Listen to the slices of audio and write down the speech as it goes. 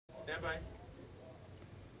Bye-bye.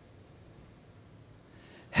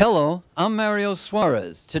 Hello, I'm Mario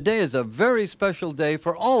Suarez. Today is a very special day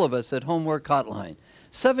for all of us at Homework Hotline.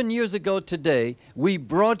 7 years ago today, we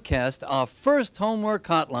broadcast our first Homework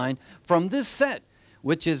Hotline from this set,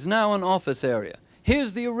 which is now an office area.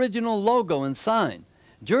 Here's the original logo and sign.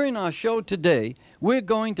 During our show today, we're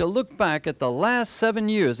going to look back at the last 7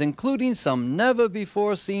 years, including some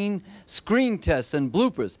never-before-seen screen tests and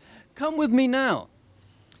bloopers. Come with me now.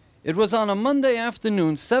 It was on a Monday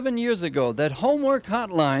afternoon 7 years ago that Homework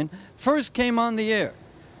Hotline first came on the air.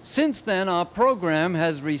 Since then, our program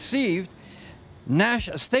has received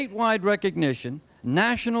statewide recognition,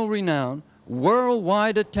 national renown,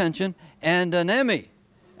 worldwide attention, and an Emmy.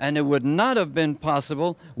 And it would not have been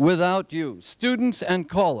possible without you, students and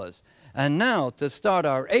callers. And now, to start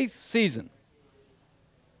our 8th season.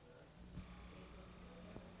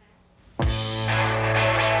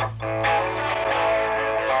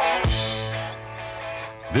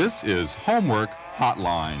 This is Homework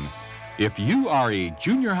Hotline. If you are a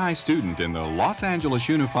junior high student in the Los Angeles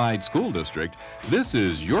Unified School District, this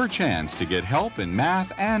is your chance to get help in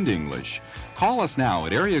math and English. Call us now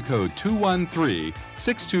at area code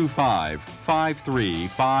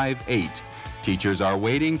 213-625-5358. Teachers are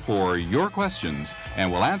waiting for your questions and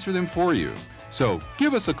will answer them for you. So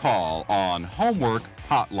give us a call on Homework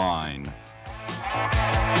Hotline.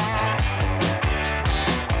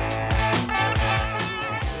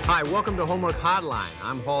 Hi, welcome to Homework Hotline.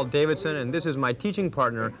 I'm Hall Davidson, and this is my teaching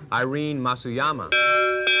partner, Irene Masuyama.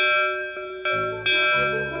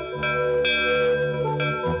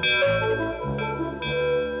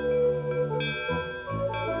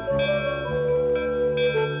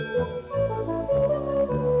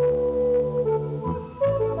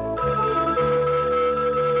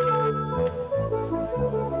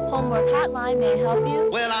 Homework Hotline may help you.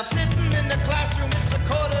 Well, I'm sitting in the classroom, it's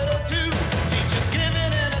 1:45. Teacher's giving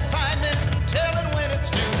an assignment, telling when it's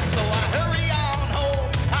due. So I hurry on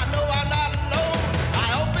home, I know I'm not alone.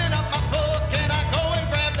 I open up my book and I go and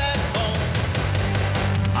grab that phone.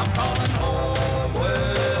 I'm calling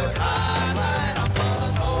Homework Hotline, I'm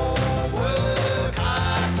calling Homework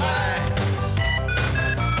Hotline.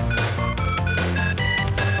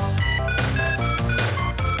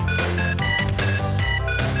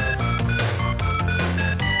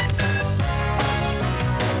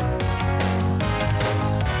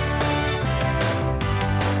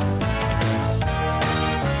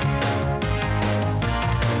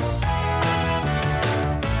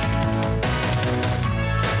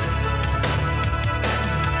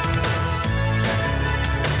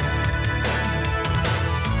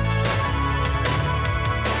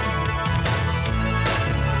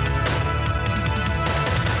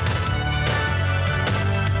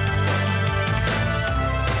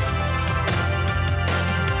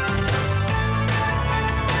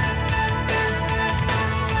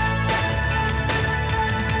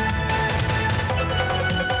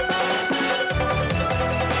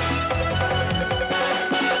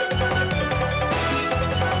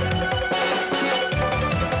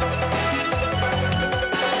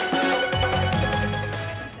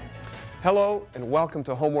 Hello and welcome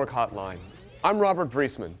to Homework Hotline. I'm Robert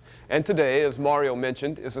Vriesman, and today, as Mario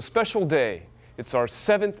mentioned, is a special day. It's our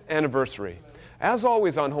 7th anniversary. As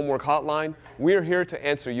always on Homework Hotline, we're here to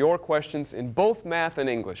answer your questions in both math and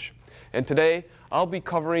English. And today, I'll be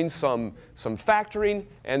covering some factoring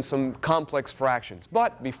and some complex fractions.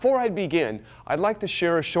 But before I begin, I'd like to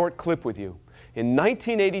share a short clip with you. In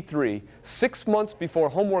 1983, 6 months before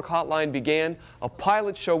Homework Hotline began, a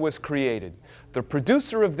pilot show was created. The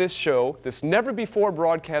producer of this show, this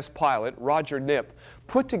never-before-broadcast pilot, Roger Knipp,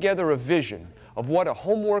 put together a vision of what a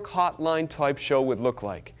Homework Hotline type show would look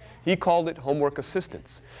like. He called it Homework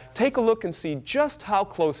Assistance. Take a look and see just how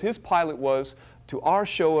close his pilot was to our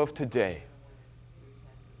show of today.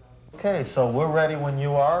 Okay, so we're ready when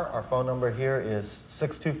you are. Our phone number here is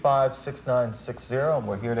 625-6960, and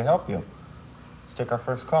we're here to help you. Let's take our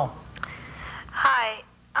first call. Hi,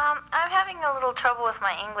 I'm having a little trouble with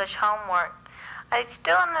my English homework. I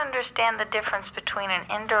still don't understand the difference between an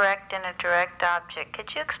indirect and a direct object.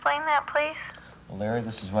 Could you explain that, please? Well, Larry,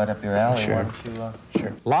 this is right up your alley. Sure. Why don't you,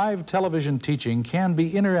 Sure. Live television teaching can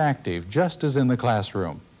be interactive, just as in the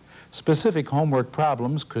classroom. Specific homework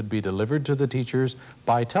problems could be delivered to the teachers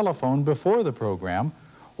by telephone before the program,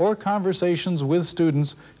 or conversations with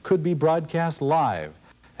students could be broadcast live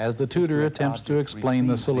as the tutor attempts to explain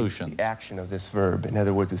the solution. The action of this verb. In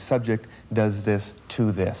other words, the subject does this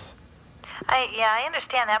to this. Yeah, I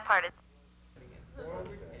understand that part.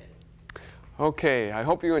 Okay, I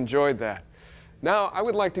hope you enjoyed that. Now, I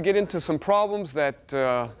would like to get into some problems that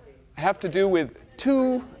have to do with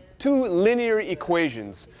two two linear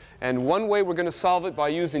equations. And one way we're going to solve it by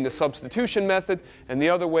using the substitution method, and the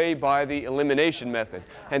other way by the elimination method.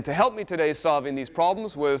 And to help me today solving these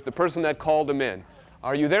problems was the person that called them in.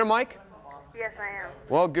 Are you there, Mike? Yes, I am.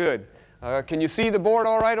 Well, good. Can you see the board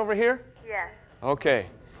all right over here? Yes. Okay.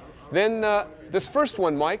 Then this first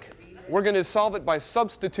one, Mike, we're going to solve it by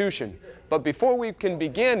substitution. But before we can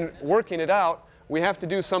begin working it out, we have to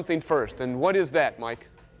do something first. And what is that, Mike?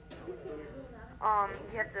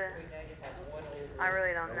 You have to, I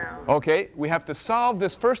really don't know. Okay, we have to solve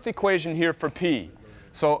this first equation here for p.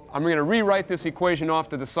 So I'm going to rewrite this equation off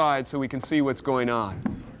to the side so we can see what's going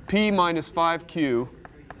on. P minus 5q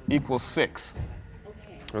equals 6.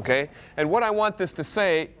 Okay? And what I want this to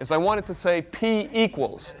say is I want it to say p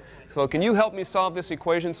equals. So can you help me solve this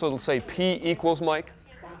equation so it'll say p equals, Mike?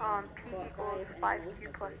 P equals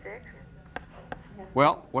 5q plus 6.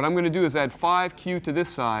 Well, what I'm going to do is add 5q to this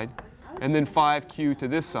side and then 5q to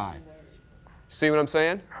this side. See what I'm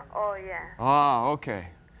saying? Oh, yeah. Ah, okay.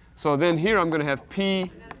 So then here I'm going to have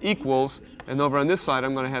p equals, and over on this side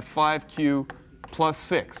I'm going to have 5q plus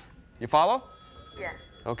 6. You follow? Yes.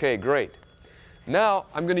 Okay, great. Now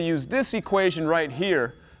I'm going to use this equation right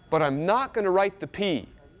here, but I'm not going to write the p.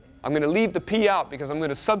 I'm going to leave the p out because I'm going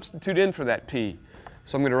to substitute in for that p.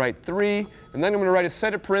 So I'm going to write 3, and then I'm going to write a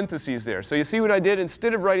set of parentheses there. So you see what I did?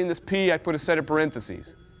 Instead of writing this p, I put a set of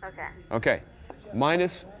parentheses. Okay. Okay.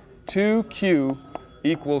 Minus 2q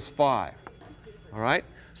equals 5. All right?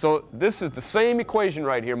 So this is the same equation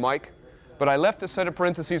right here, Mike, but I left a set of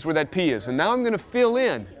parentheses where that p is. And now I'm going to fill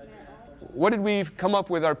in. What did we come up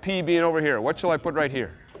with our p being over here? What shall I put right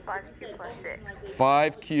here? 5q plus 6.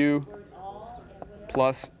 5q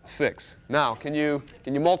plus 6. Now, can you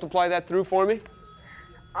multiply that through for me?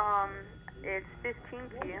 It's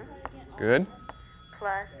 15q Good.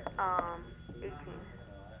 plus 18.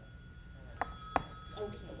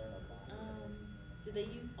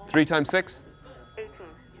 3 times 6? 18.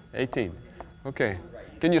 18. Okay.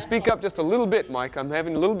 Can you speak up just a little bit, Mike? I'm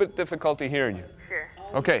having a little bit difficulty hearing you. Sure.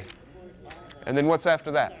 Okay. And then what's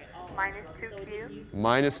after that? Minus 2q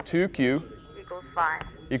Minus 2q equals 5.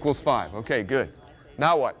 equals 5. Okay, good.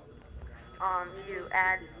 Now what? You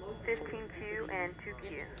add 15q and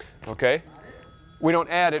 2q. Okay. We don't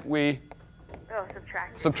add it, we Oh,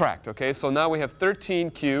 subtract. subtract. Okay, so now we have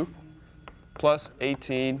 13q plus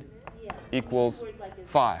 18 equals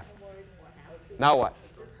 5. Now what?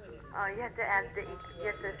 You have to add you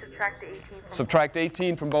have to subtract the 18 from Subtract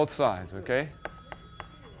 18 from both sides, okay?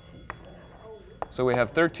 So we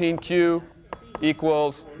have 13q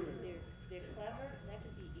equals,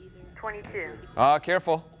 22.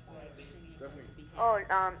 Careful. Oh,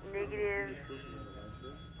 negative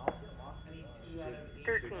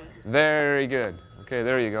 13. Very good. Okay,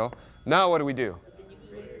 there you go. Now what do we do?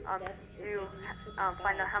 You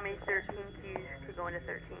find out how many 13q's could go into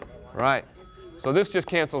 13. Right. So this just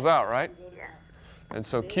cancels out, right? Yeah. And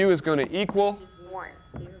so q is going to equal, 1.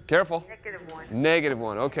 careful, Negative 1. negative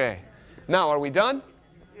 1. Okay. Now, are we done?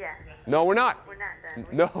 Yeah. No, we're not. We're not done.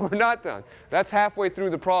 No, we're not done. That's halfway through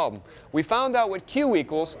the problem. We found out what q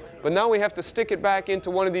equals, but now we have to stick it back into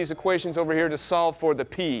one of these equations over here to solve for the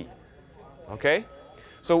p. Okay?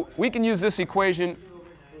 So we can use this equation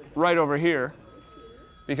right over here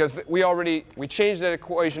because we changed that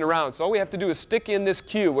equation around. So all we have to do is stick in this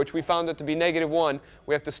q, which we found it to be negative 1.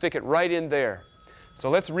 We have to stick it right in there. So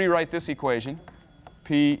let's rewrite this equation.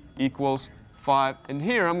 P equals 5. And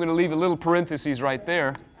here I'm going to leave a little parentheses right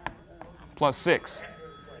there, plus 6.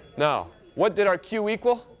 Now, what did our q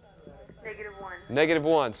equal? Negative 1. Negative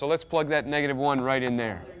 1. So let's plug that negative 1 right in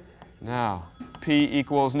there. Now, P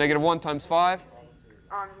equals negative 1 times 5?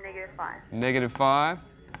 Negative 5. Negative 5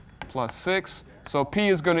 plus 6. So P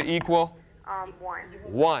is going to equal? 1.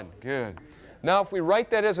 1. Good. Now, if we write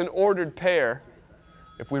that as an ordered pair,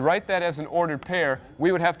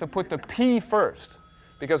 we would have to put the P first.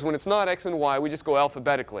 Because when it's not x and y, we just go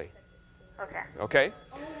alphabetically. Okay. Okay?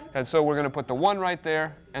 And so we're going to put the 1 right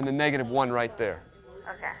there and the negative 1 right there.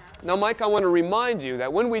 Okay. Now, Mike, I want to remind you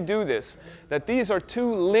that when we do this, that these are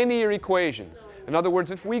two linear equations. In other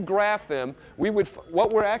words, if we graph them,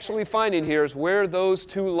 what we're actually finding here is where those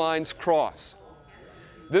two lines cross.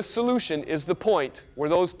 This solution is the point where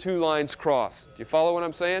those two lines cross. Do you follow what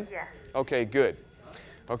I'm saying? Yes. Okay, good.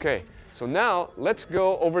 Okay, so now let's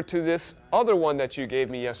go over to this other one that you gave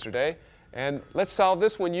me yesterday, and let's solve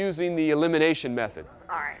this one using the elimination method.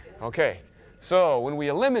 All right. Okay, so when we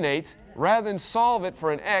eliminate, rather than solve it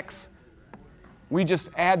for an x, we just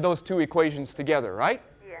add those two equations together, right?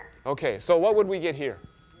 Yeah. Okay, so what would we get here?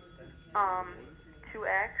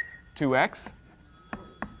 2x. 2x.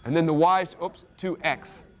 And then the y, oops,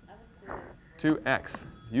 2x. 2x.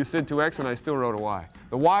 You said 2x and I still wrote a y.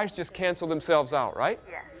 The y's just cancel themselves out, right?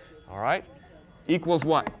 Yes. All right. Equals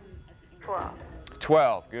what? 12.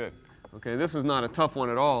 12, good. Okay, this is not a tough one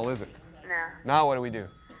at all, is it? No. Now what do we do?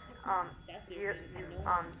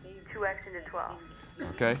 2x into 12.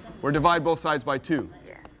 Okay, we're divide both sides by 2.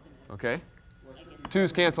 Yes. Okay.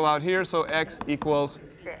 2's cancel out here, so x equals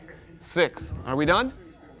 6. 6. Are we done?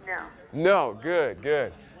 No. No, good,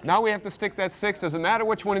 good. Now we have to stick that 6. Does it matter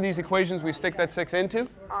which one of these equations we stick that 6 into?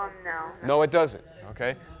 No. No, it doesn't.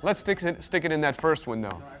 Okay. Let's stick it in that first one,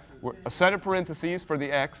 though. A set of parentheses for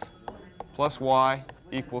the x plus y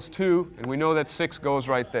equals 2, and we know that 6 goes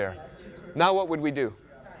right there. Now what would we do?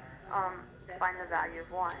 Find the value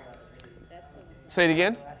of y. Say it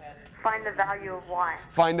again. Find the value of y.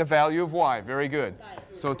 Find the value of y. Very good.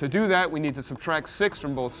 So to do that, we need to subtract 6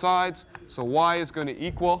 from both sides. So y is going to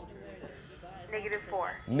equal?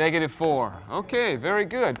 -4. -4. Okay, very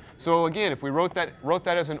good. So again, if we wrote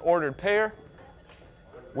that as an ordered pair,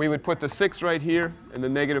 we would put the 6 right here and the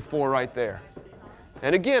 -4 right there.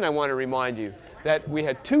 And again, I want to remind you that we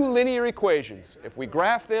had 2 linear equations. If we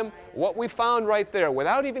graph them, what we found right there,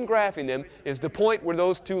 without even graphing them, is the point where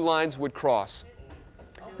those 2 lines would cross.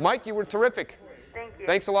 Mike, you were terrific. Thank you.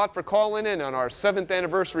 Thanks a lot for calling in on our 7th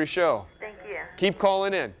anniversary show. Thank you. Keep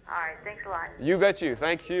calling in. All right, thanks a lot. You bet you.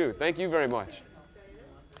 Thank you. Thank you very much.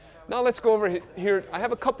 Now let's go over here. I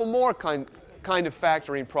have a couple more kind of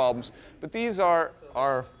factoring problems, but these are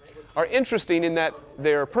interesting in that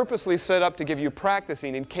they're purposely set up to give you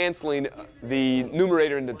practicing in canceling the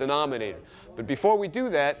numerator and the denominator. But before we do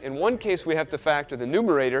that, in one case we have to factor the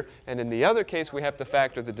numerator, and in the other case we have to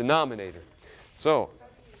factor the denominator. So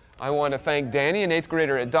I want to thank Danny, an 8th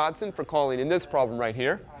grader at Dodson, for calling in this problem right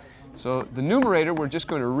here. So the numerator we're just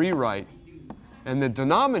going to rewrite, and the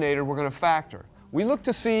denominator we're going to factor. We look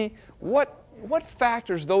to see what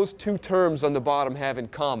factors those 2 terms on the bottom have in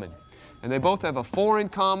common. And they both have a 4 in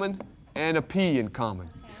common and a p in common.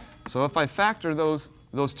 So if I factor those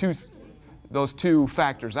two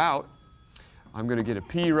factors out, I'm going to get a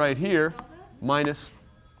p right here minus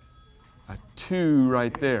a 2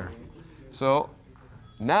 right there. So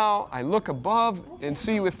now I look above and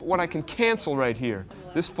see what I can cancel right here.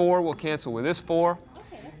 This 4 will cancel with this 4.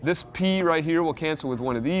 This p right here will cancel with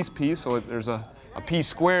one of these p's, so there's a p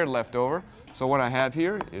squared left over. So what I have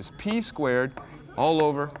here is p squared all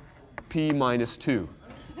over p minus 2.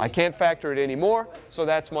 I can't factor it anymore, so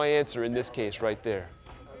that's my answer in this case right there.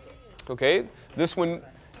 Okay, this one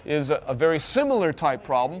is a very similar type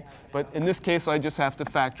problem, but in this case I just have to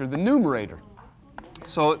factor the numerator.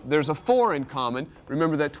 So there's a 4 in common.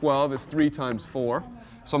 Remember that 12 is 3 times 4.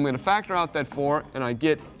 So I'm going to factor out that 4, and I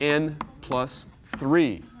get n plus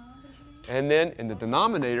 3. And then in the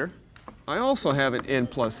denominator, I also have an n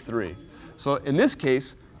plus 3. So in this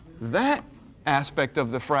case, that aspect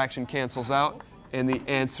of the fraction cancels out, and the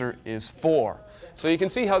answer is 4. So you can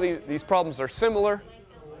see how these problems are similar,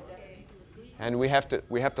 and we have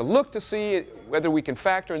to look to see whether we can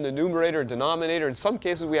factor in the numerator or denominator. In some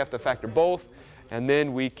cases, we have to factor both, and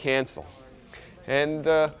then we cancel. And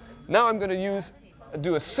now I'm going to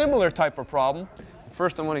do a similar type of problem.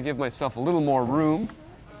 First, I want to give myself a little more room.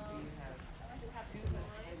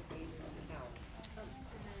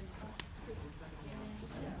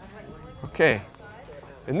 Okay,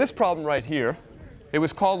 in this problem right here, it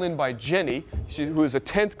was called in by Jenny, who is a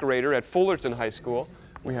 10th grader at Fullerton High School.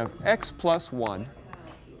 We have x plus 1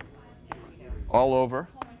 all over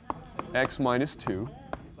x minus 2.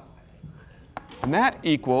 And that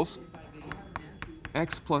equals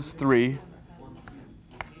x plus 3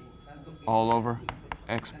 all over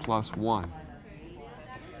x plus 1.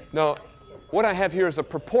 Now, what I have here is a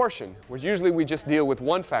proportion, where usually we just deal with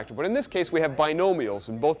one factor. But in this case, we have binomials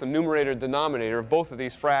in both the numerator and denominator of both of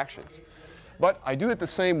these fractions. But I do it the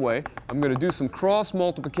same way. I'm going to do some cross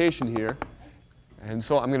multiplication here. And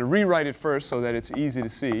so I'm going to rewrite it first so that it's easy to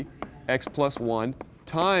see. X plus 1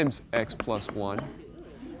 times x plus 1.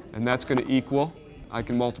 And that's going to equal, I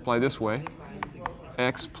can multiply this way,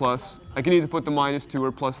 x plus, I can either put the minus 2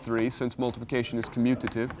 or plus 3, since multiplication is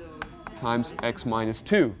commutative, times x minus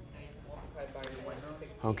 2.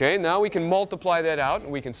 Okay, now we can multiply that out,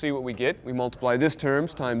 and we can see what we get. We multiply this term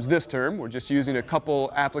times this term. We're just using a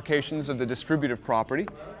couple applications of the distributive property.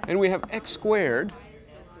 And we have x squared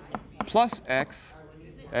plus x,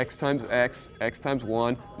 x times x times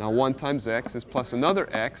 1. Now 1 times x is plus another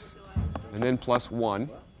x, and then plus 1.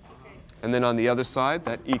 And then on the other side,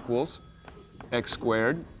 that equals x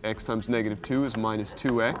squared. X times negative 2 is minus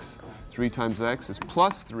 2x. 3 times x is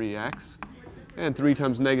plus 3x. And 3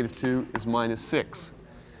 times negative 2 is minus 6.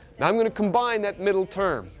 Now I'm going to combine that middle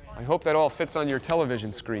term. I hope that all fits on your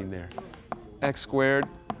television screen there. X squared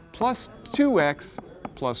plus 2x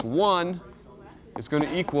plus 1 is going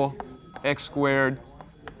to equal x squared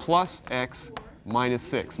plus x minus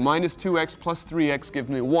 6. Minus 2x plus 3x gives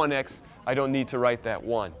me 1x. I don't need to write that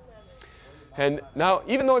 1. And now,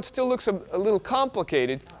 even though it still looks a little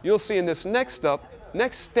complicated, you'll see in this next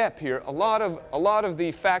step here, a lot of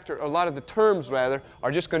the terms rather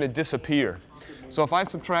are just going to disappear. So if I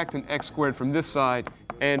subtract an x squared from this side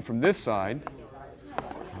and from this side,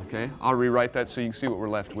 okay, I'll rewrite that so you can see what we're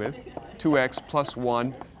left with. 2x plus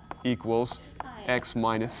 1 equals x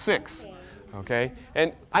minus 6. Okay?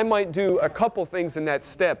 And I might do a couple things in that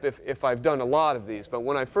step if I've done a lot of these. But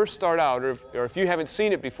when I first start out, or if you haven't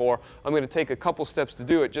seen it before, I'm going to take a couple steps to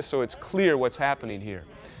do it just so it's clear what's happening here.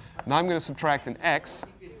 Now I'm going to subtract an x.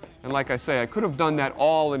 And like I say, I could have done that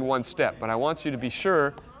all in one step. But I want you to be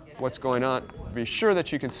sure what's going on. Be sure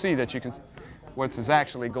that you can see what is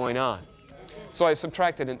actually going on. So I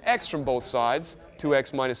subtracted an x from both sides.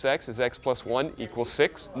 2x minus x is x plus 1 equals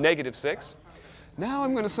 6, negative 6. Now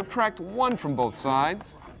I'm going to subtract 1 from both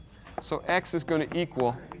sides. So x is going to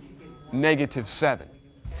equal negative 7.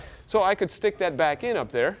 So I could stick that back in up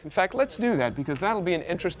there. In fact, let's do that because that'll be an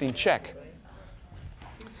interesting check.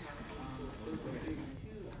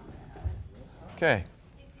 Okay.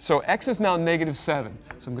 So x is now negative 7.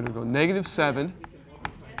 So I'm going to go negative 7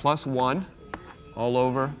 plus 1 all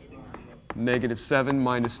over negative 7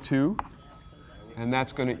 minus 2. And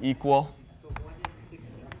that's going to equal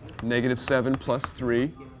negative 7 plus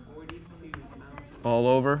 3 all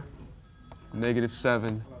over negative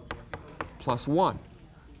 7 plus 1.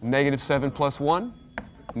 Negative 7 plus 1,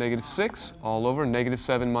 negative 6 all over negative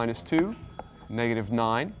 7 minus 2, negative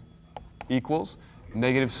 9 equals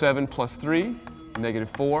negative 7 plus 3, negative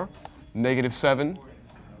 4, negative 7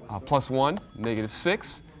 plus 1, negative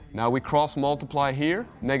 6. Now we cross multiply here.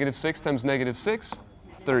 Negative 6 times negative 6 is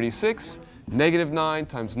 36. Negative 9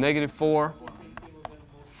 times negative 4,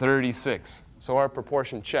 36. So our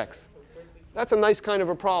proportion checks. That's a nice kind of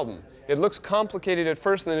a problem. It looks complicated at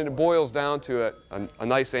first, and then it boils down to a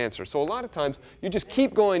nice answer. So a lot of times, you just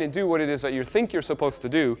keep going and do what it is that you think you're supposed to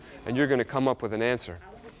do, and you're going to come up with an answer.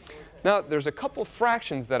 Now, there's a couple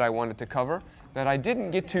fractions that I wanted to cover that I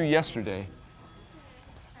didn't get to yesterday.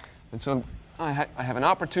 And so I have an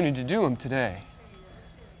opportunity to do them today.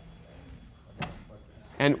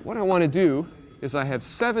 And what I want to do is I have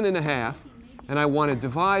 7.5, and I want to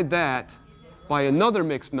divide that by another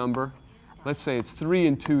mixed number. Let's say it's 3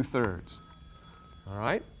 2/3. All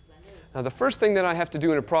right? Now, the first thing that I have to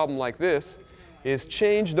do in a problem like this is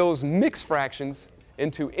change those mixed fractions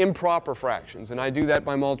into improper fractions. And I do that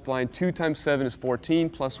by multiplying 2 times 7 is 14,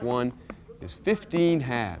 plus 1 is 15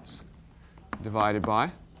 halves, divided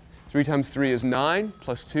by 3 times 3 is 9,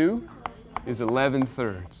 plus 2 is 11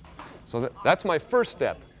 thirds. So that's my first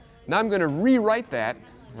step. Now I'm going to rewrite that,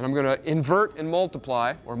 and I'm going to invert and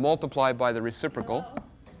multiply, or multiply by the reciprocal,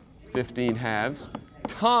 15 halves,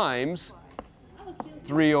 times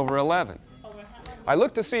 3 over 11. I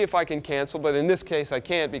look to see if I can cancel, but in this case I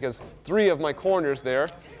can't because 3 of my corners there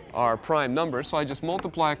are prime numbers, so I just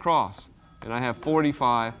multiply across, and I have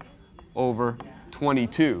 45 over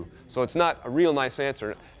 22. So it's not a real nice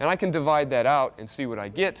answer, and I can divide that out and see what I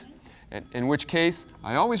get. In which case,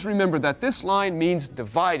 I always remember that this line means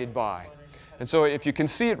divided by. And so if you can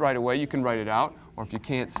see it right away, you can write it out. Or if you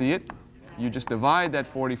can't see it, you just divide that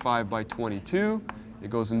 45 by 22. It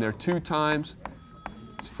goes in there 2 times.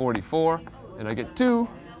 It's 44. And I get 2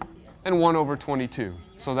 and 1 over 22.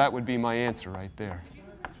 So that would be my answer right there.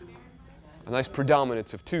 A nice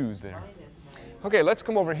predominance of 2's there. OK, let's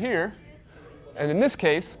come over here. And in this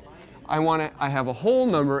case, I have a whole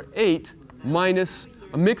number, 8, minus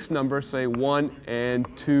a mixed number, say 1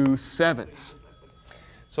 2/7.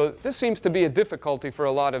 So this seems to be a difficulty for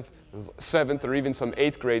a lot of 7th or even some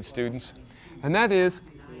 8th grade students. And that is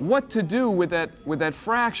what to do with that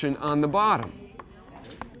fraction on the bottom.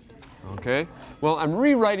 Okay? Well, I'm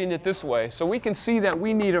rewriting it this way so we can see that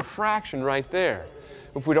we need a fraction right there.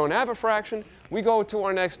 If we don't have a fraction, we go to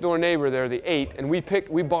our next door neighbor there, the 8, and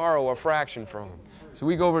we borrow a fraction from him. So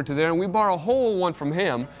we go over to there and we borrow a whole one from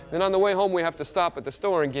him. Then on the way home we have to stop at the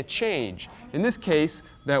store and get change. In this case,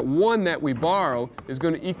 that 1 that we borrow is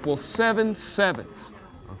going to equal 7/7.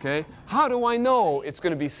 Okay? How do I know it's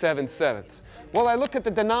going to be 7/7? Well, I look at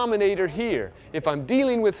the denominator here. If I'm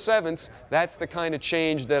dealing with 7ths, that's the kind of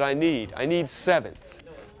change that I need. I need 7ths.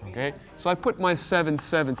 Okay? So I put my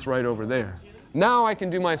 7/7 right over there. Now I can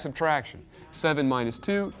do my subtraction. 7 minus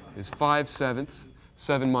 2 is 5/7.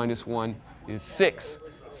 7 minus 1 is 6.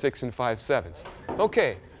 6 5/7.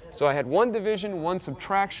 Okay, so I had 1 division, 1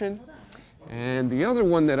 subtraction, and the other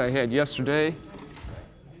one that I had yesterday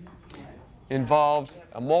involved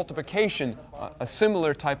a multiplication, a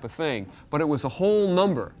similar type of thing, but it was a whole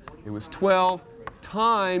number. It was 12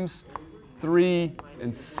 times 3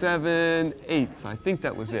 7/8. I think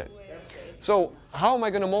that was it. So how am I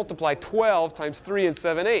going to multiply 12 times 3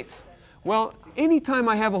 7/8? Well, anytime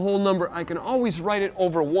I have a whole number, I can always write it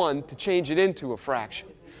over 1 to change it into a fraction.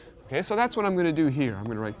 Okay, so that's what I'm going to do here. I'm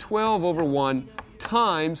going to write 12 over 1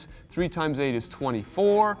 times 3 times 8 is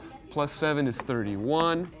 24, plus 7 is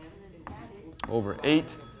 31 over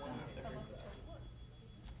 8.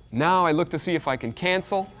 Now I look to see if I can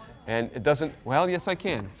cancel, and it doesn't. Well, yes, I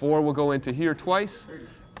can. 4 will go into here twice.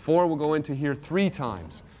 4 will go into here 3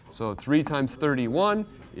 times. So 3 times 31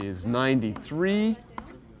 is 93.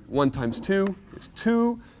 1 times 2 is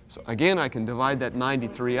 2. So again, I can divide that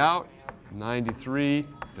 93 out. 93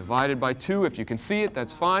 divided by 2. If you can see it,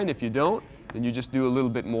 that's fine. If you don't, then you just do a little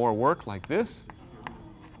bit more work like this.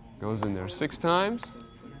 Goes in there 6 times.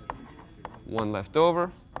 1 left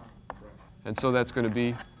over. And so that's going to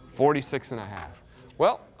be 46.5.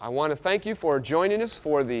 Well, I want to thank you for joining us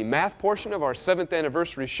for the math portion of our 7th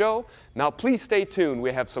anniversary show. Now please stay tuned.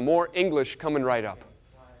 We have some more English coming right up.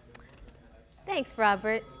 Thanks,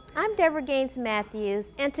 Robert. I'm Deborah Gaines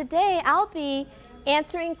Matthews, and today I'll be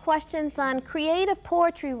answering questions on creative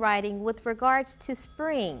poetry writing with regards to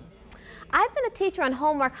spring. I've been a teacher on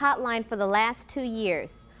Homework Hotline for the last 2 years.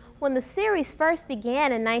 When the series first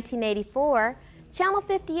began in 1984, Channel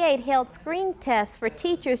 58 held screen tests for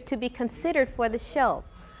teachers to be considered for the show.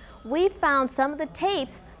 We found some of the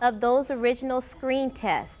tapes of those original screen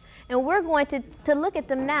tests, and we're going to look at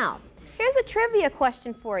them now. Here's a trivia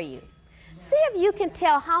question for you. See if you can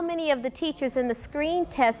tell how many of the teachers in the screen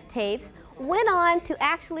test tapes went on to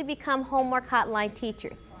actually become Homework Hotline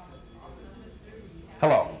teachers.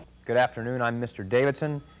 Hello. Good afternoon. I'm Mr.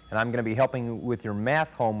 Davidson, and I'm going to be helping you with your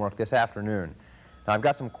math homework this afternoon. Now, I've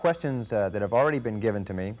got some questions that have already been given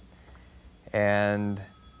to me, and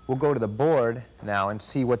we'll go to the board now and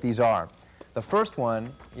see what these are. The first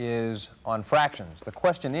one is on fractions. The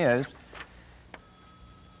question is,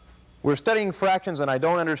 we're studying fractions and I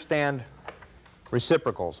don't understand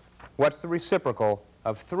reciprocals. What's the reciprocal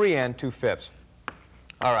of 3 and 2/5?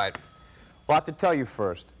 All right. Well, I have to tell you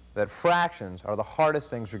first that fractions are the hardest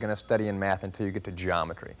things you're going to study in math until you get to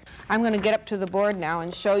geometry. I'm going to get up to the board now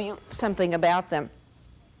and show you something about them.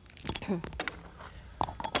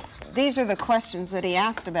 These are the questions that he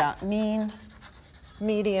asked about: mean,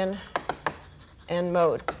 median, and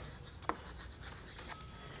mode.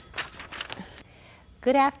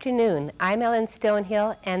 Good afternoon. I'm Ellen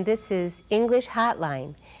Stonehill, and this is English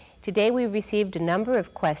Hotline. Today we received a number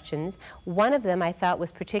of questions. One of them I thought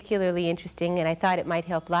was particularly interesting, and I thought it might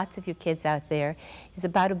help lots of you kids out there, is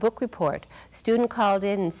about a book report. A student called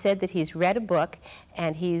in and said that he's read a book,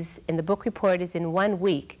 and the book report is in 1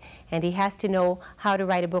 week, and he has to know how to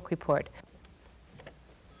write a book report.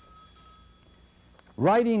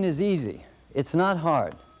 Writing is easy. It's not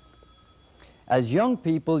hard. As young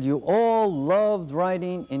people, you all loved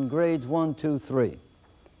writing in grades 1, 2, 3.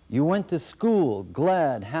 You went to school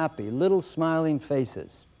glad, happy, little smiling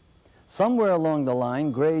faces. Somewhere along the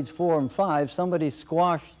line, grades 4 and 5, somebody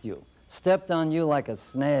squashed you, stepped on you like a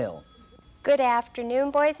snail. Good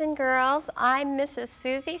afternoon, boys and girls. I'm Mrs.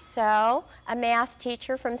 Susie So, a math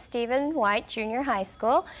teacher from Stephen White Junior High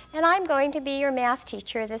School, and I'm going to be your math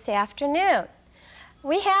teacher this afternoon.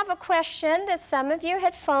 We have a question that some of you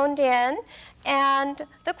had phoned in, and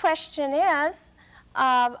the question is,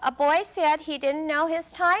 a boy said he didn't know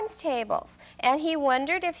his times tables, and he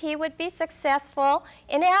wondered if he would be successful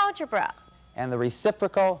in algebra. And the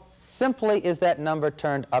reciprocal simply is that number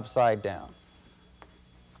turned upside down.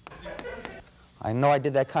 I know I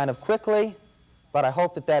did that kind of quickly, but I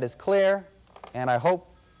hope that that is clear, and I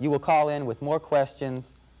hope you will call in with more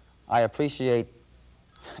questions. I appreciate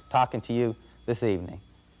talking to you this evening.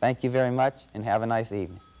 Thank you very much, and have a nice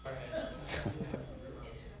evening.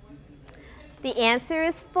 The answer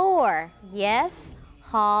is 4. Yes,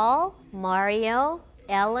 Hall, Mario,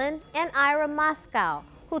 Ellen, and Ira Moscow,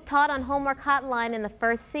 who taught on Homework Hotline in the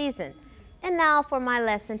first season. And now for my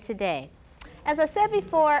lesson today. As I said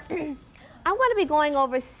before, I'm going to be going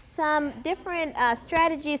over some different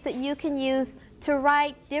strategies that you can use to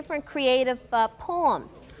write different creative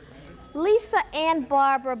poems. Lisa and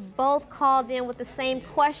Barbara both called in with the same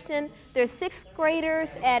question. They're 6th graders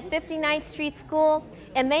at 59th Street School,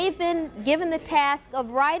 and they've been given the task of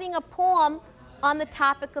writing a poem on the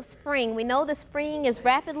topic of spring. We know the spring is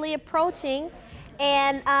rapidly approaching,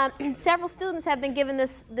 and several students have been given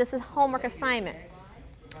this homework assignment.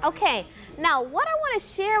 Okay, now what I want to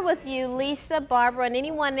share with you, Lisa, Barbara, and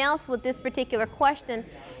anyone else with this particular question,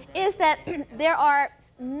 is that there are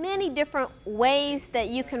many different ways that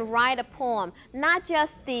you can write a poem, not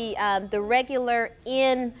just the regular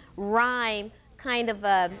in rhyme kind of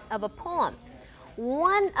a poem.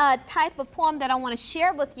 One type of poem that I want to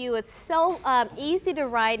share with you, it's so easy to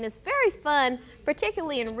write and it's very fun,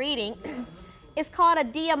 particularly in reading. It's called a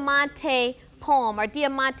diamante poem or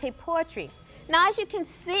diamante poetry. Now, as you can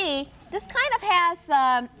see, this kind of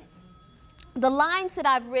has the lines that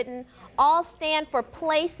I've written all stand for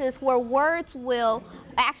places where words will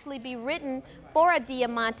actually be written for a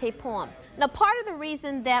diamante poem. Now, part of the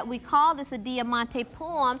reason that we call this a diamante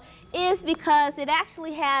poem is because it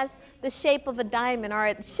actually has the shape of a diamond, or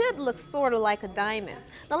it should look sort of like a diamond.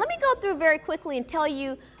 Now, let me go through very quickly and tell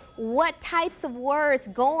you what types of words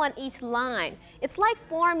go on each line. It's like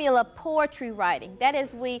formula poetry writing. That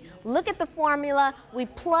is, we look at the formula, we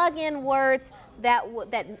plug in words that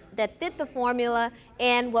fit the formula,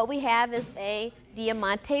 and what we have is a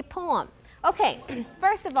diamante poem. Okay,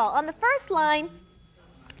 first of all, on the first line,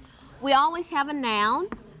 we always have a noun.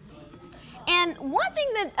 And one thing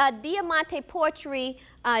that diamante poetry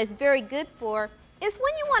is very good for is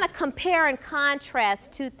when you want to compare and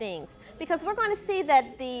contrast two things. Because we're going to see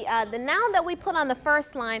that the noun that we put on the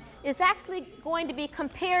first line is actually going to be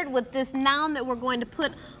compared with this noun that we're going to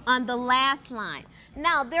put on the last line.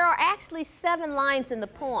 Now, there are actually 7 lines in the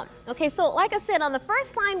poem. Okay, so like I said, on the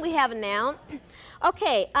first line we have a noun.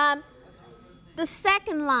 Okay, the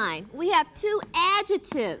second line, we have 2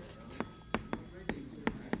 adjectives.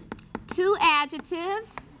 2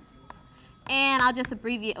 adjectives, and I'll just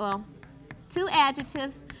abbreviate, well, 2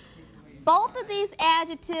 adjectives. Both of these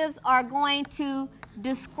adjectives are going to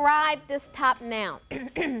describe this top noun.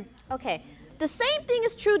 Okay, the same thing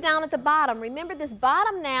is true down at the bottom. Remember, this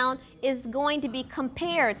bottom noun is going to be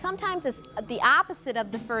compared. Sometimes it's the opposite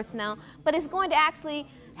of the first noun, but it's going to actually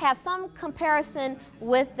have some comparison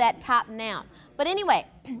with that top noun. But anyway,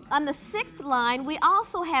 on the 6th line, we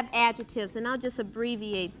also have adjectives, and I'll just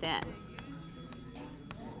abbreviate that.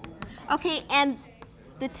 Okay, and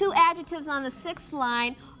the 2 adjectives on the 6th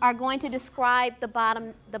line are going to describe the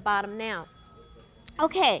bottom noun.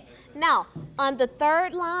 Okay, now on the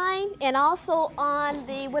 3rd line and also on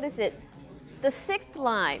the, the 6th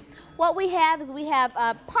line, what we have is we have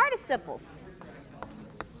participles.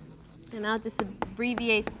 And I'll just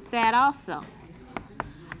abbreviate that also.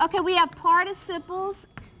 Okay, we have participles,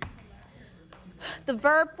 the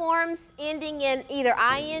verb forms ending in either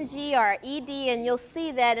ing or ed, and you'll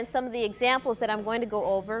see that in some of the examples that I'm going to go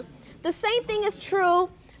over. The same thing is true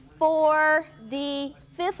for the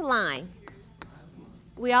 5th line.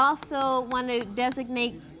 We also want to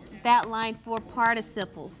designate that line for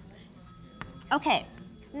participles. Okay,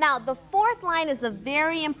 now the 4th line is a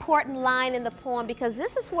very important line in the poem because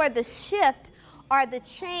this is where the shift or the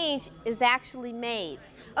change is actually made.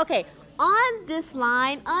 Okay, on this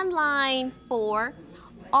line, on line 4,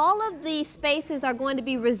 all of the spaces are going to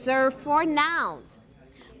be reserved for nouns.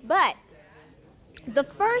 But the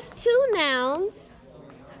first 2 nouns,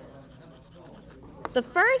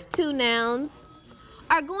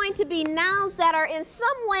 are going to be nouns that are in some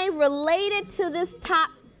way related to this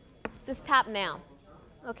top noun.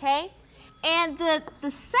 Okay? And the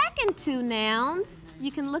second 2 nouns, you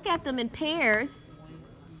can look at them in pairs.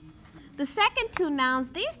 The second 2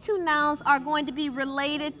 nouns, these 2 nouns are going to be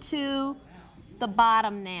related to the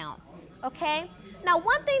bottom noun, okay? Now,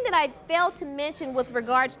 one thing that I failed to mention with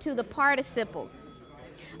regards to the participles.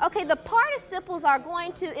 Okay, the participles are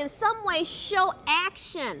going to, in some way, show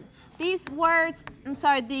action. These words,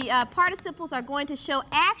 the participles are going to show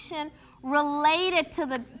action related to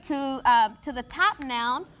the top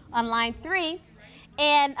noun on line 3.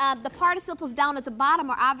 And the participles down at the bottom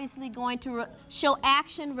are obviously going to show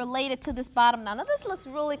action related to this bottom noun. Now, this looks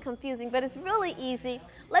really confusing, but it's really easy.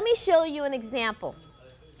 Let me show you an example.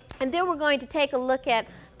 And then we're going to take a look at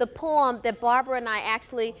the poem that Barbara and I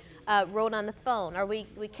actually wrote on the phone, or we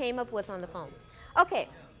came up with on the phone. Okay,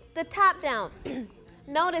 the top down.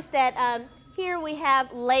 Notice that here we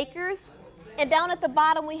have Lakers, and down at the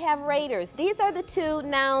bottom we have Raiders. These are the 2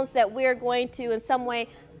 nouns that we're going to, in some way,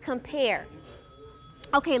 compare.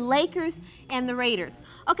 Okay, Lakers and the Raiders.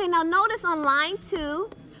 Okay, now notice on line 2,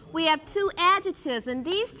 we have 2 adjectives, and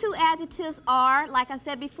these 2 adjectives are, like I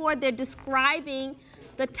said before, they're describing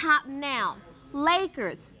the top noun.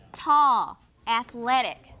 Lakers, tall,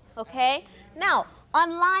 athletic, okay? Now,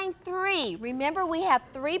 on line 3, remember we have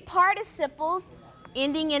 3 participles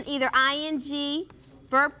ending in either ing,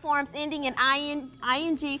 verb forms ending in ing,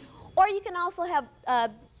 or you can also have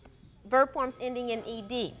verb forms ending in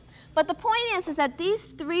ed. But the point is that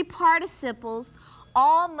these 3 participles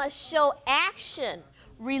all must show action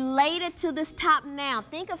related to this top noun.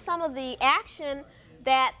 Think of some of the action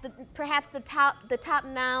that perhaps the top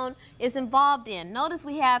noun is involved in. Notice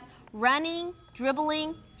we have running,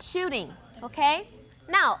 dribbling, shooting, okay?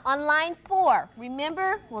 Now, on line 4,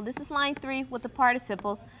 remember, well, this is line 3 with the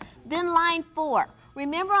participles. Then line 4.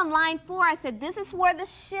 Remember on line 4, I said this is where the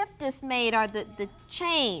shift is made, or the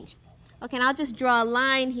change. Okay, and I'll just draw a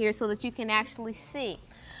line here so that you can actually see.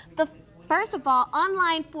 First of all, on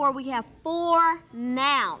line 4, we have 4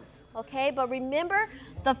 nouns, okay? But remember,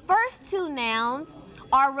 the first 2 nouns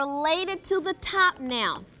are related to the top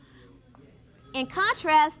noun. In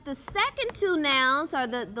contrast, the second 2 nouns, or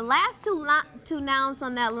the last two nouns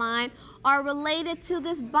on that line, are related to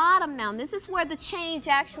this bottom noun. This is where the change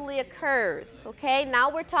actually occurs, okay? Now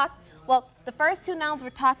we're talking, well, the first 2 nouns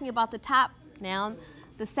we're talking about the top noun.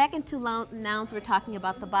 The second 2 nouns we're talking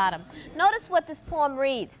about the bottom. Notice what this poem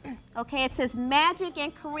reads, okay? It says Magic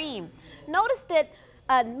and Kareem. Notice that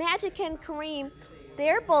Magic and Kareem,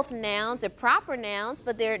 they're both nouns, they're proper nouns,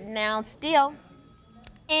 but they're nouns still.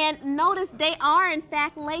 And notice they are, in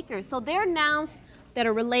fact, Lakers. So they're nouns that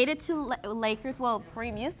are related to Lakers. Well,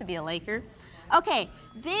 Kareem used to be a Laker. Okay,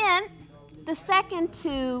 then the second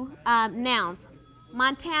 2 nouns,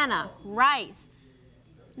 Montana, Rice,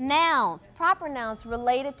 nouns, proper nouns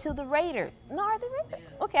related to the Raiders. No, are they Raiders?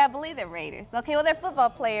 Okay, I believe they're Raiders. Okay, well, they're football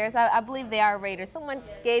players. I believe they are Raiders. Someone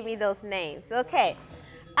gave me those names. Okay.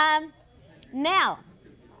 Now,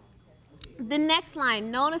 the next line,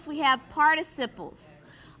 notice we have participles.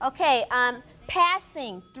 Okay,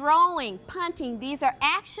 passing, throwing, punting, these are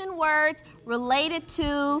action words related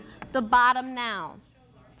to the bottom noun.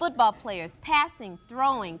 Football players, passing,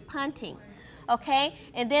 throwing, punting. Okay,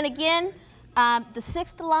 and then again, the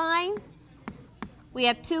 6th line, we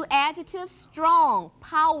have 2 adjectives, strong,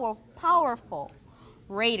 powerful,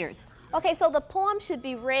 Raiders. Okay, so the poem should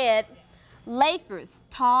be read, Lakers,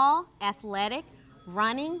 tall, athletic,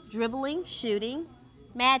 running, dribbling, shooting,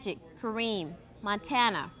 Magic, Kareem,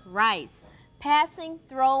 Montana, Rice, passing,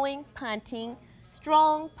 throwing, punting,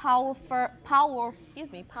 strong, powerful,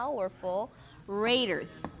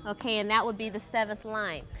 Raiders. Okay, and that would be the 7th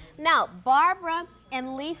line. Now, Barbara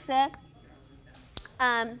and Lisa,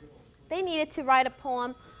 they needed to write a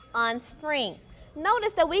poem on spring.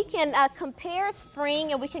 Notice that we can compare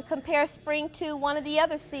spring, and we can compare spring to one of the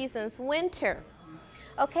other seasons, winter.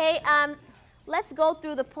 Okay, let's go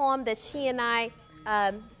through the poem that she and I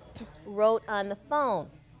wrote on the phone,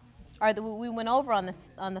 or that we went over on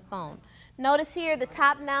the phone. Notice here, the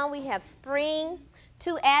top noun, we have spring,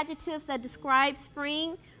 2 adjectives that describe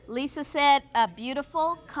spring. Lisa said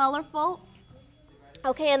beautiful, colorful.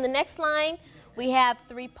 Okay, in the next line, we have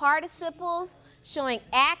 3 participles showing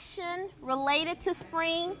action related to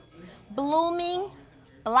spring, blooming,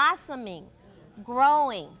 blossoming,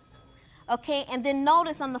 growing. Okay, and then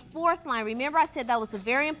notice on the 4th line, remember I said that was a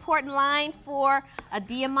very important line for a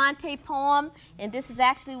Diamante poem, and this is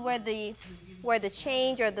actually where the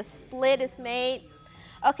change or the split is made.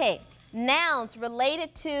 Okay, nouns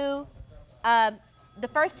related to, the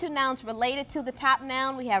first 2 nouns related to the top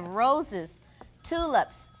noun, we have roses,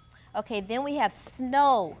 tulips. Okay, then we have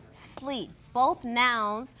snow, sleet, both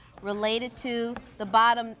nouns related to the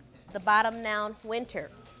bottom noun, winter.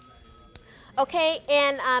 Okay,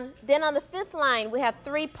 and then on the 5th line, we have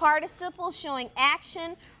 3 participles showing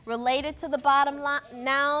action related to the bottom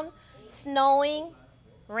noun, snowing,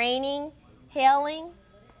 raining, hailing,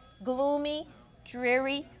 gloomy,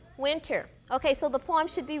 dreary, winter. Okay, so the poem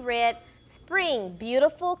should be read, spring,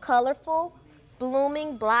 beautiful, colorful,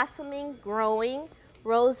 blooming, blossoming, growing,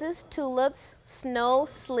 roses, tulips, snow,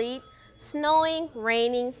 sleet, snowing,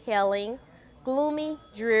 raining, hailing, gloomy,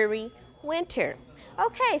 dreary, winter.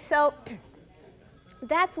 Okay, so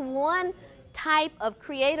that's one type of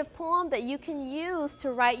creative poem that you can use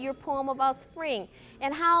to write your poem about spring.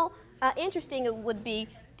 And how interesting it would be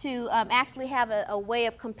to actually have a way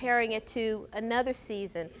of comparing it to another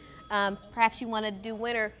season. Perhaps you want to do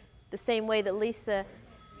winter the same way that Lisa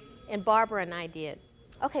and Barbara and I did.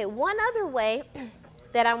 Okay, one other way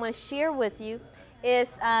that I want to share with you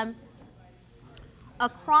is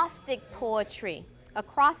acrostic poetry.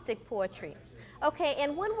 Acrostic poetry. Okay,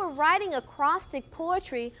 and when we're writing acrostic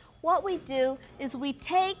poetry, what we do is we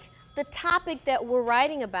take the topic that we're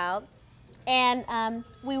writing about and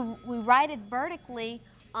we write it vertically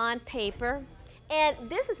on paper. And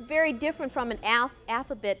this is very different from an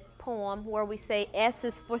alphabet poem where we say S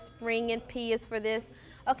is for spring and P is for this.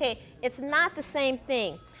 Okay, it's not the same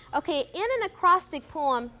thing. Okay, in an acrostic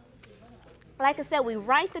poem, like I said, we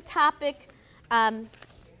write the topic down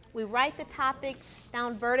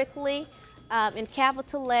vertically in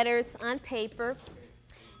capital letters on paper.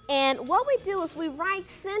 And what we do is we write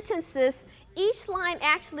sentences, each line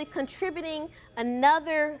actually contributing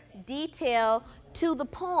another detail to the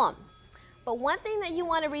poem. But one thing that you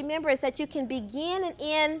want to remember is that you can begin and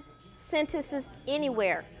end sentences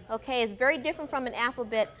anywhere. Okay, it's very different from an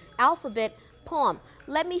alphabet poem.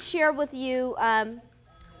 Let me share with you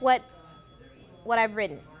what I've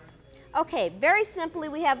written. Okay, very simply,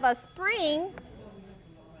 we have a spring.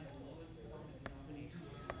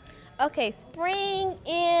 Okay, spring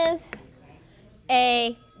is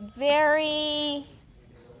a very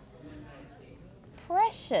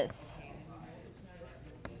precious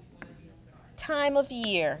time of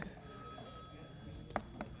year.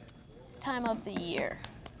 Time of the year.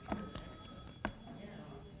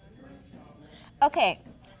 Okay,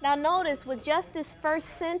 now notice with just this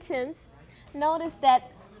first sentence, notice that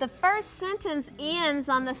the first sentence ends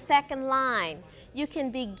on the second line. You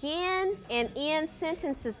can begin and end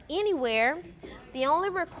sentences anywhere. The only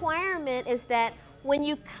requirement is that when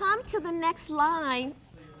you come to the next line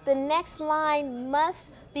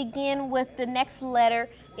must begin with the next letter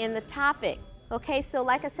in the topic. Okay, so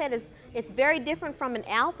like I said, it's very different from an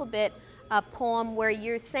alphabet poem where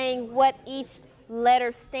you're saying what each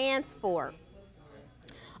letter stands for.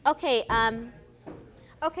 Okay,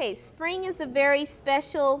 spring is a very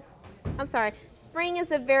special, spring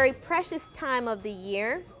is a very precious time of the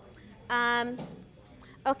year.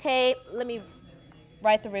 Okay, let me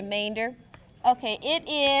write the remainder. Okay, it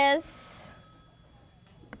is,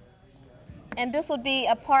 and this would be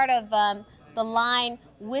a part of the line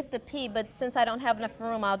with the P, but since I don't have enough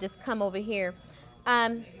room, I'll just come over here.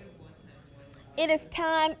 It is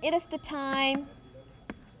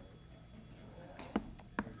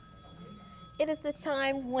the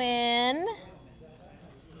time when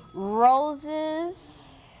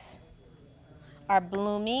roses are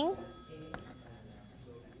blooming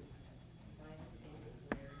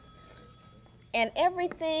and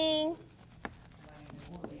everything,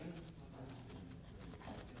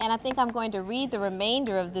 and I think I'm going to read the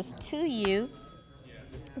remainder of this to you.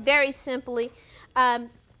 Very simply,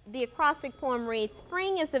 the acrostic poem reads,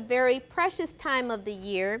 spring is a very precious time of the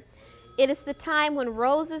year. It is the time when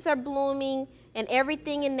roses are blooming and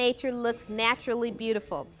everything in nature looks naturally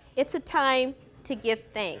beautiful. It's a time to give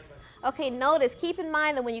thanks. Okay, notice, keep in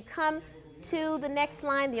mind that when you come to the next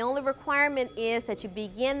line, the only requirement is that you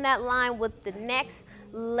begin that line with the next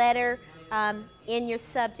letter in your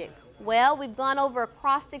subject. Well, we've gone over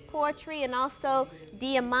acrostic poetry and also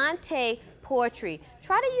diamante poetry.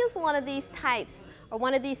 Try to use one of these types or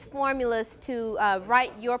one of these formulas to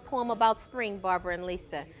write your poem about spring, Barbara and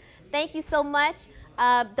Lisa. Thank you so much.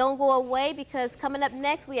 Don't go away because coming up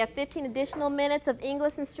next we have 15 additional minutes of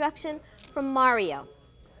English instruction from Mario.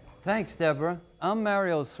 Thanks, Deborah. I'm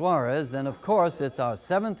Mario Suarez, and of course it's our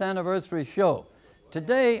 7th anniversary show.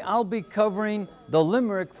 Today I'll be covering the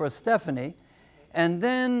limerick for Stephanie and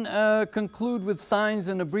then conclude with signs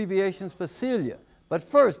and abbreviations for Celia. But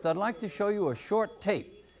first, I'd like to show you a short tape.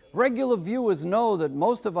 Regular viewers know that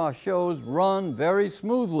most of our shows run very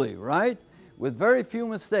smoothly, right? With very few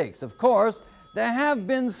mistakes. Of course, there have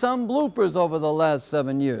been some bloopers over the last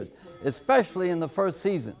 7 years, especially in the first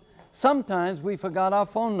season. Sometimes we forgot our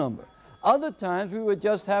phone number. Other times we were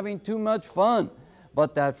just having too much fun.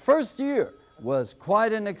 But that first year was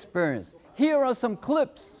quite an experience. Here are some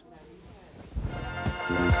clips.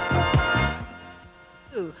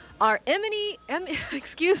 Our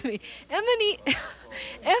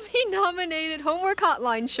Emmy-nominated Homework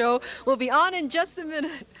Hotline show will be on in just a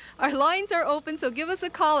minute. Our lines are open, so give us a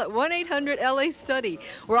call at 1-800-LA-STUDY.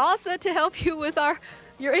 We're all set to help you with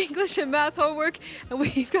your English and math homework, and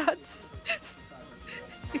we've got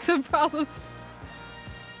some problems.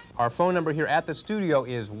 Our phone number here at the studio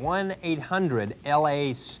is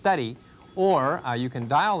 1-800-LA-STUDY, or you can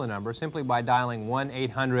dial the number simply by dialing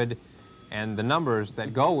 1-800 and the numbers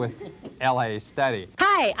that go with LA Study.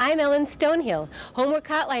 Hi, I'm Ellen Stonehill. Homework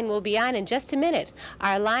Hotline will be on in just a minute.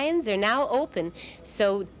 Our lines are now open,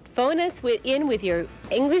 so phone us in with your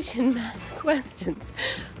English and math questions.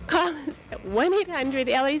 Call us at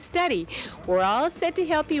 1-800-LA-STUDY. We're all set to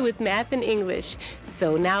help you with math and English.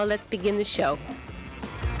 So now let's begin the show.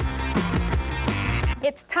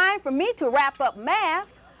 It's time for me to wrap up math,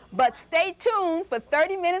 but stay tuned for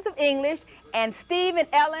 30 minutes of English, and Steve and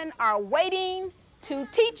Ellen are waiting to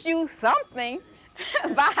teach you something.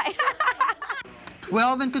 Bye.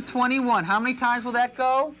 12 into 21. How many times will that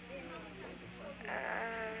go?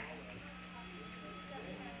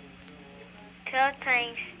 12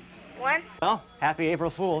 times 1. Well, happy April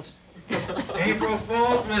Fools. April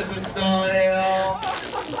Fools, Mrs. Stonehill.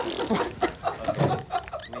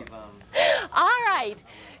 All right.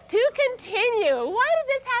 To continue, why did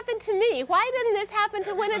this happen to me? Why didn't this happen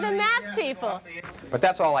to one of the math people? But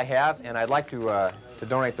that's all I have, and I'd like to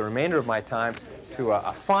donate the remainder of my time to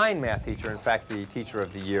a fine math teacher, in fact, the teacher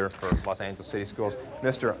of the year for Los Angeles City Schools,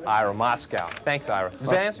 Mr. Ira Moscow. Thanks, Ira. Does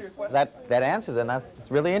that answer your question? That answers it, and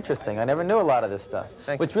that's really interesting. I never knew a lot of this stuff.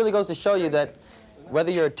 Which really goes to show you that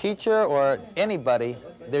whether you're a teacher or anybody,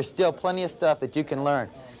 there's still plenty of stuff that you can learn.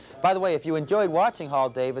 By the way, if you enjoyed watching Hall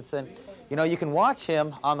Davidson, you know, you can watch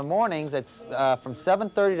him on the mornings at, from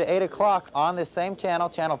 7:30 to 8 o'clock on this same channel,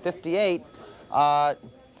 channel 58,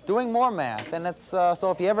 doing more math. And it's,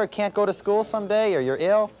 so if you ever can't go to school someday or you're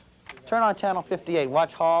ill, turn on channel 58,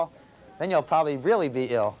 watch Hall, then you'll probably really be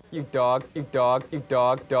ill. You dogs, you dogs, you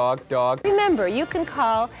dogs, dogs, dogs. Remember, you can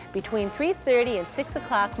call between 3:30 and 6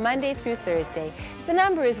 o'clock Monday through Thursday. The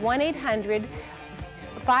number is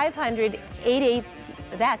 1-800-500-88,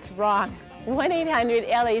 that's wrong.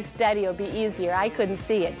 1-800-LA-STUDY will be easier. I couldn't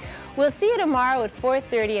see it. We'll see you tomorrow at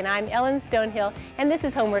 4:30, and I'm Ellen Stonehill, and this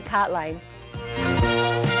is Homework Hotline.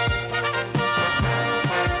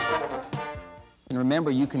 And remember,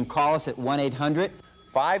 you can call us at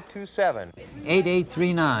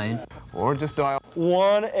 1-800-527-8839, or just dial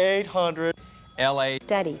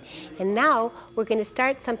 1-800-LA-STUDY. And now we're going to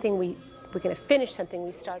start something we're going to finish something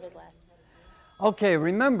we started last. Okay,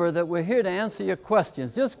 remember that we're here to answer your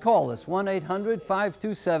questions. Just call us,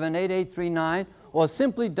 1-800-527-8839, or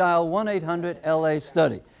simply dial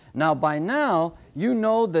 1-800-LA-STUDY. Now, by now, you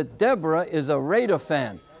know that Deborah is a Raider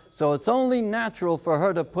fan, so it's only natural for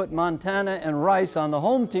her to put Montana and Rice on the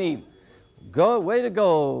home team. Way to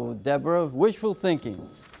go, Deborah. Wishful thinking.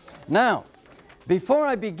 Now, before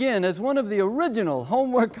I begin, as one of the original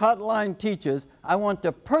Homework Hotline teachers, I want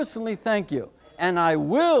to personally thank you, and I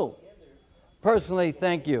will personally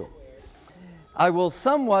thank you. I will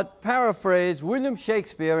somewhat paraphrase William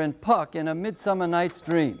Shakespeare in Puck in A Midsummer Night's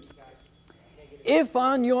Dream. If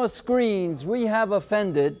on your screens we have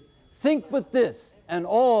offended, think but this, and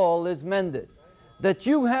all is mended, that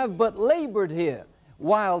you have but labored here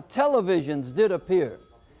while televisions did appear.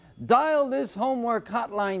 Dial this Homework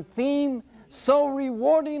Hotline theme, so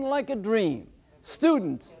rewarding like a dream.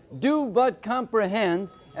 Students, do but comprehend,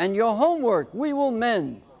 and your homework we will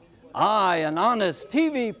mend. I, an honest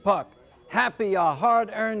TV Puck, happy our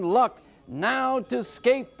hard-earned luck, now to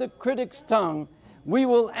 'scape the critic's tongue, we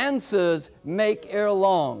will answers make ere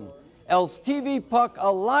long, else TV Puck a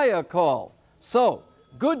liar call. So,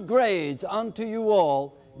 good grades unto you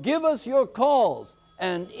all, give us your calls,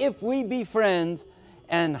 and if we be friends,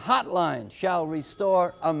 and Hotline shall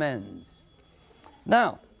restore amends.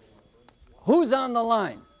 Now, who's on the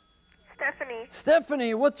line? Stephanie.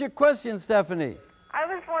 Stephanie, what's your question, Stephanie? I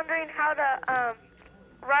was wondering how to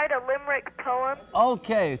write a limerick poem.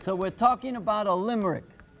 Okay, so we're talking about a limerick.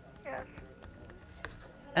 Yes.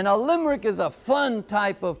 And a limerick is a fun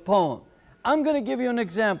type of poem. I'm going to give you an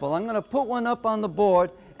example. I'm going to put one up on the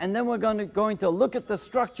board, and then we're going to look at the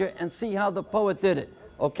structure and see how the poet did it.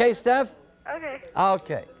 Okay, Steph? Okay.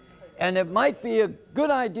 Okay. And it might be a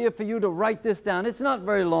good idea for you to write this down. It's not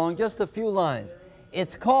very long, just a few lines.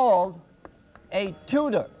 It's called A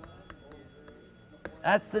Tutor.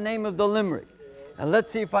 That's the name of the limerick. And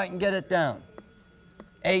let's see if I can get it down.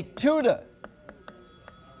 A tutor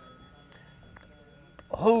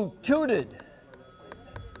who tutored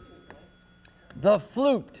the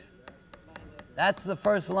flute. That's the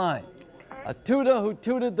first line. A tutor who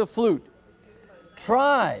tutored the flute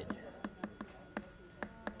tried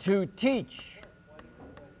to teach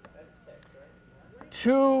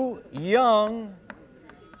two young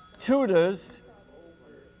tutors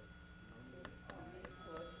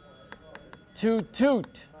to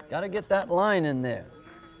toot. Got to get that line in there.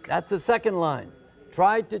 That's the second line.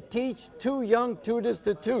 Tried to teach two young tutors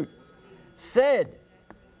to toot. Said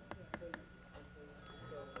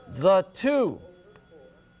the two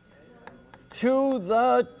to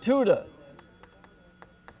the tutor.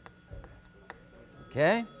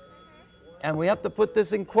 Okay? And we have to put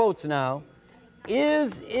this in quotes now.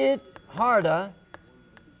 Is it harder?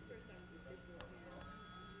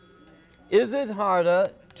 Is it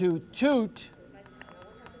harder to toot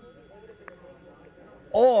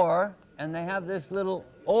or, and they have this little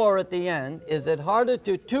or at the end, is it harder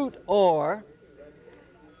to toot or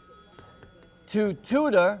to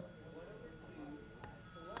tutor,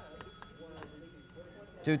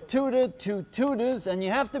 to tutor, to tutors, and you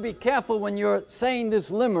have to be careful when you're saying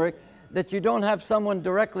this limerick that you don't have someone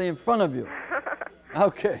directly in front of you.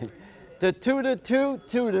 Okay. To tutor two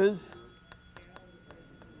tutors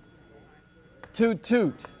to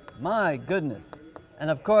toot. My goodness. And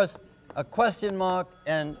of course, a question mark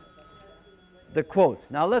and the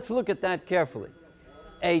quotes. Now let's look at that carefully.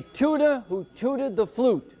 A tutor who tutored the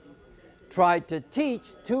flute tried to teach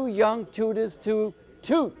two young tutors to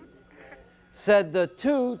toot. Said the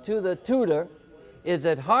two to the tutor, is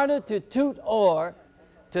it harder to toot or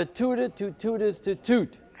to tutor two tutors to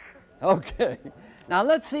toot? Okay, now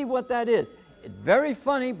let's see what that is. It's very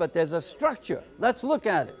funny, but there's a structure. Let's look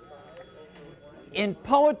at it. In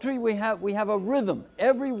poetry, we have a rhythm.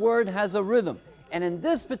 Every word has a rhythm. And in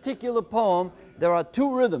this particular poem, there are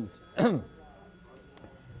two rhythms.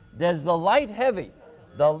 There's the light heavy,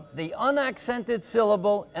 the unaccented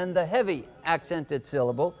syllable and the heavy accented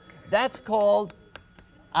syllable. That's called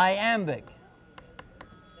iambic.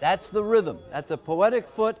 That's the rhythm. That's a poetic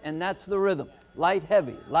foot, and that's the rhythm. Light,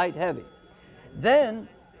 heavy, light, heavy. Then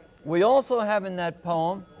we also have in that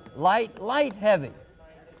poem light, light, heavy.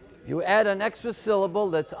 You add an extra syllable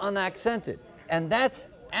that's unaccented, and that's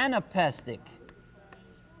anapestic.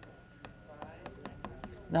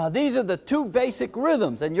 Now these are the two basic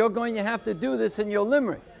rhythms, and you're going to have to do this in your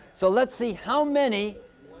limerick. So let's see how many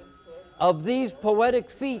of these poetic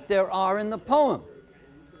feet there are in the poem.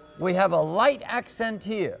 We have a light accent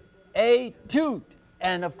here, a toot,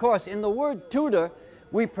 and of course in the word tutor,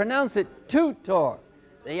 we pronounce it tutor,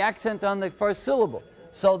 the accent on the first syllable.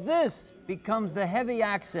 So this becomes the heavy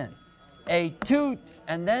accent, a toot,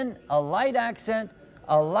 and then a light accent,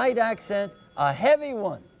 a heavy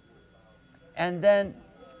one, and then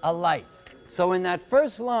a light. So in that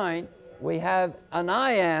first line, we have an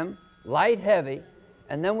iamb, light, heavy,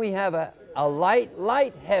 and then we have a light,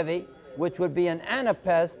 light, heavy, which would be an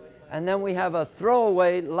anapest, and then we have a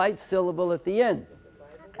throwaway light syllable at the end.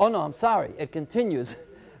 Oh no, I'm sorry, it continues.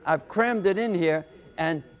 I've crammed it in here,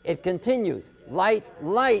 and it continues. Light,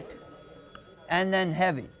 light, and then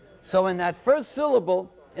heavy. So in that first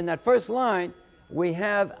syllable, in that first line, we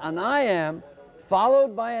have an iamb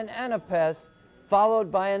followed by an anapest,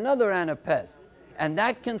 followed by another anapest. And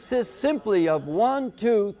that consists simply of 1,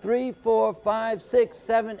 2, 3, 4, 5, 6,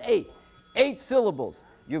 7, 8. 8 syllables.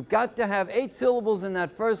 You've got to have 8 syllables in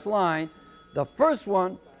that first line. The first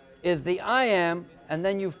one is the iamb, and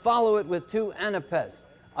then you follow it with 2 anapests.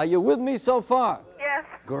 Are you with me so far? Yes.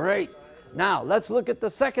 Great. Now, let's look at the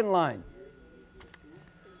second line.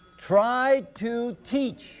 Try to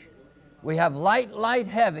teach. We have light, light,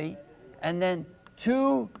 heavy, and then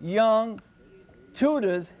 2 young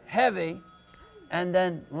tutors, heavy, and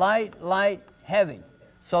then light, light, heavy.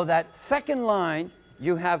 So that second line,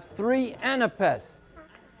 you have 3 anapests.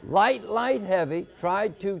 Light, light, heavy,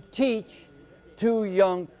 tried to teach 2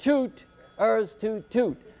 young tutors to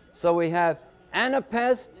toot. So we have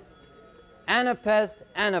anapest, anapest,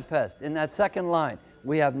 anapest in that second line.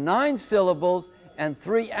 We have 9 syllables and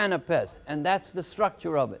 3 anapests, and that's the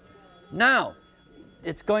structure of it. Now,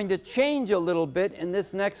 it's going to change a little bit in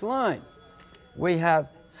this next line. We have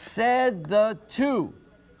said the 2.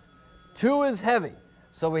 2 is heavy.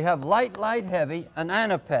 So we have light, light, heavy, an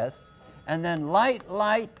anapest, and then light,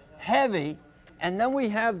 light, heavy, and then we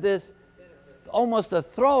have this almost a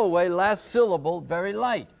throwaway last syllable, very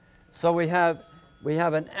light. So we have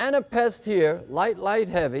an anapest here, light, light,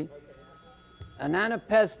 heavy, an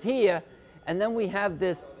anapest here, and then we have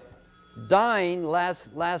this dying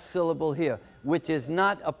last syllable here, which is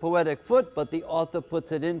not a poetic foot, but the author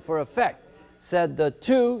puts it in for effect. Said the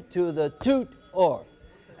 2 to the toot or.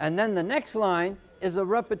 And then the next line is a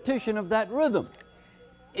repetition of that rhythm.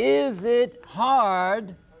 Is it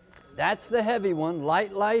hard, that's the heavy one,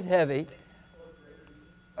 light, light, heavy,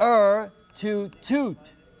 to toot.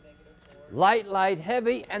 Light, light,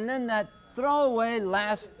 heavy, and then that throwaway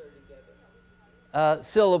last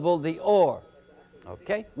syllable, the or,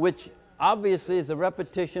 okay? Which obviously is a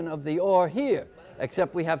repetition of the or here,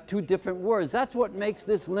 except we have 2 different words. That's what makes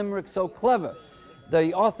this limerick so clever.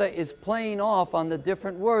 The author is playing off on the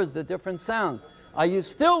different words, the different sounds. Are you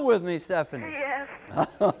still with me, Stephanie? Yes.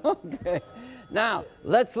 Okay. Now,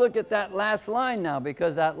 let's look at that last line now,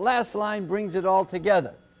 because that last line brings it all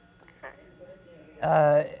together.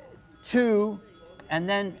 2, and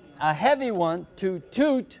then a heavy one, to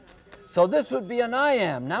toot. So this would be an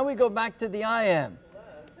iamb. Now we go back to the iamb.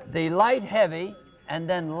 The light, heavy, and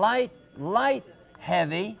then light, light,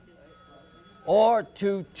 heavy, or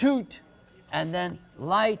to toot, and then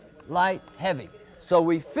light, light, heavy. So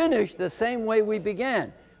we finish the same way we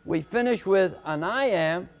began. We finish with an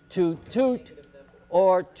iamb, to toot,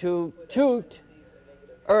 or to toot,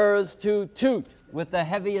 to toot, with the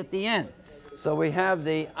heavy at the end. So we have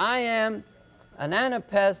the iamb, an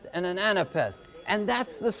anapest, and an anapest. And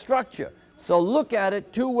that's the structure. So look at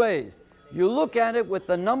it 2 ways. You look at it with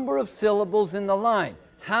the number of syllables in the line.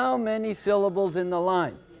 How many syllables in the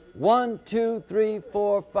line? 1, 2, 3,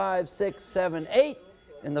 4, 5, 6, 7, 8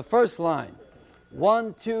 in the first line.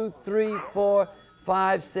 1, 2, 3, 4,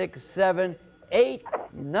 5, 6, 7, 8,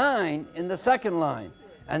 9 in the second line.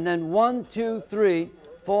 And then 1, 2, 3,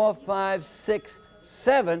 4, 5, 6,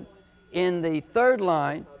 7 in the third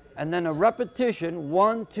line. And then a repetition,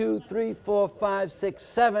 1, 2, 3, 4, 5, 6,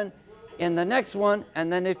 7 in the next one.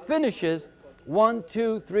 And then it finishes 1,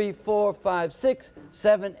 2, 3, 4, 5, 6,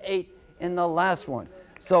 7, 8 in the last one.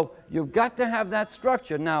 So you've got to have that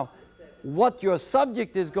structure. Now, what your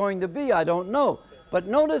subject is going to be, I don't know. But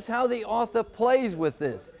notice how the author plays with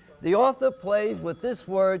this. The author plays with this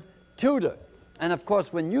word tutor. And of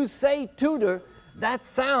course, when you say tutor, that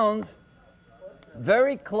sounds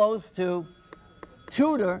very close to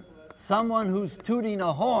tutor, someone who's tooting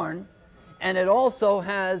a horn. And it also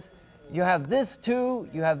has, you have this too,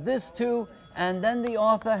 you have this too, and then the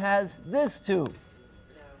author has this too.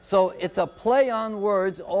 So it's a play on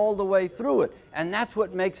words all the way through it, and that's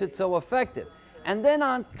what makes it so effective. And then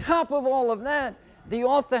on top of all of that, the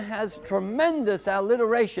author has tremendous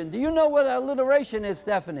alliteration. Do you know what alliteration is,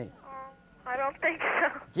 Stephanie? I don't think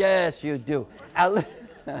so. Yes, you do.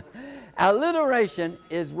 Alliteration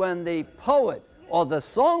is when the poet or the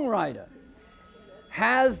songwriter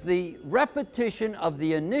has the repetition of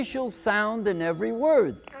the initial sound in every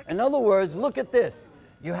word. In other words, look at this.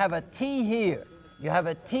 You have a T here. You have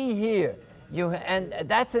a T here. And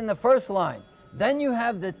that's in the first line. Then you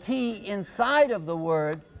have the T inside of the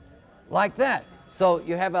word like that. So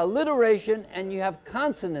you have alliteration and you have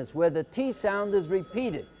consonants where the T sound is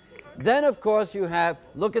repeated. Then, of course, you have,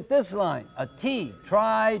 look at this line, a T,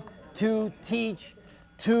 tried, to, teach,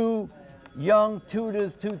 to, young,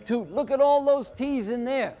 tutors, to, toot. Look at all those T's in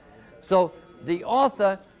there. So the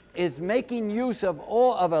author is making use of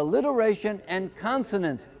all of alliteration and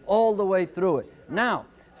consonants all the way through it. Now,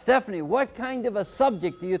 Stephanie, what kind of a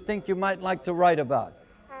subject do you think you might like to write about?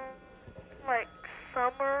 Like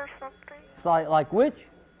summer or something. Like which?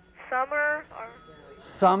 Summer or...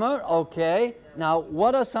 Summer, okay. Now,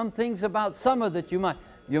 what are some things about summer that you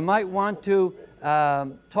might want to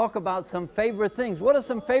talk about some favorite things? What are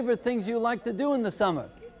some favorite things you like to do in the summer?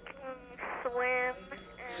 Swim.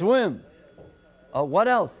 Swim. What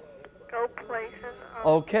else? Go places.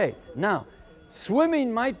 Okay. Now,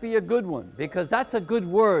 swimming might be a good one because that's a good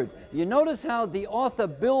word. You notice how the author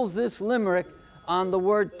builds this limerick on the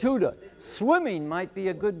word tutor. Swimming might be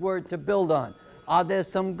a good word to build on. Are there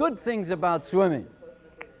some good things about swimming?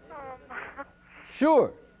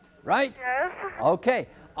 Sure, right? Yes. Okay.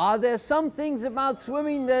 Are there some things about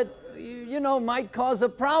swimming that, you know, might cause a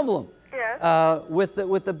problem? Yes. With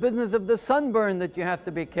the business of the sunburn that you have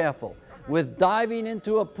to be careful. With diving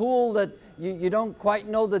into a pool that you don't quite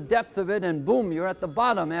know the depth of it, and boom, you're at the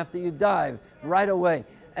bottom after you dive right away.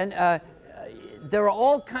 And there are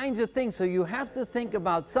all kinds of things, so you have to think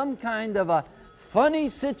about some kind of a funny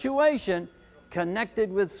situation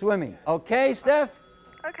connected with swimming. Okay, Steph?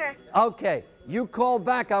 Okay. Okay. You call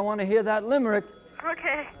back. I want to hear that limerick.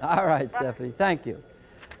 Okay. All right, Bye. Stephanie. Thank you.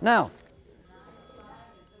 Now,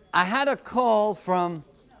 I had a call from,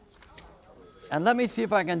 and let me see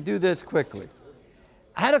if I can do this quickly.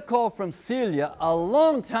 I had a call from Celia a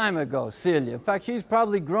long time ago, Celia. In fact, she's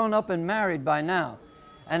probably grown up and married by now.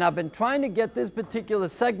 And I've been trying to get this particular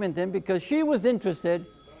segment in because she was interested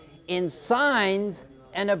in signs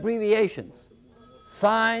and abbreviations.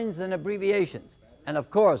 Signs and abbreviations. And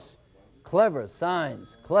of course, clever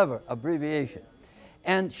signs, clever abbreviation.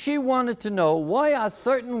 And she wanted to know, why are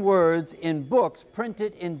certain words in books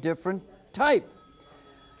printed in different type?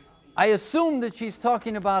 I assume that she's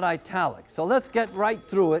talking about italics. So let's get right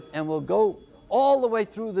through it and we'll go all the way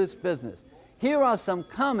through this business. Here are some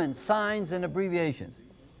common signs and abbreviations.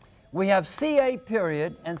 We have CA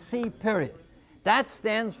period and C period. That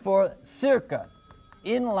stands for circa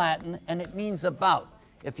in Latin, and it means about.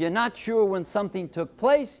 If you're not sure when something took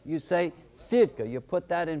place, you say circa, you put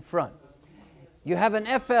that in front. You have an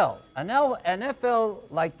FL. An FL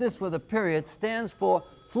like this with a period stands for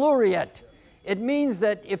flouriet. It means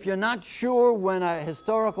that if you're not sure when a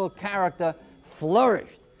historical character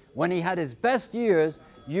flourished, when he had his best years,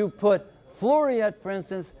 you put flouriet, for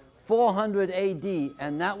instance, 400 AD,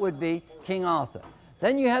 and that would be King Arthur.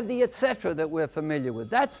 Then you have the etc. that we're familiar with.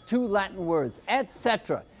 That's two Latin words,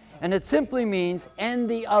 etc. And it simply means, and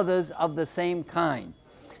the others of the same kind.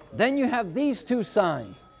 Then you have these two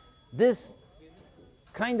signs. This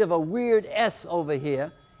kind of a weird S over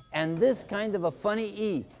here, and this kind of a funny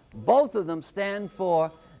E. Both of them stand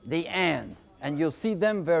for the and you'll see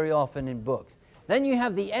them very often in books. Then you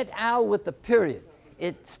have the et al with the period.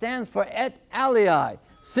 It stands for et alii,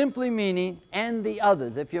 simply meaning and the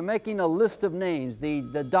others. If you're making a list of names,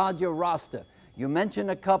 the Dodger roster, you mention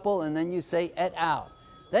a couple and then you say et al.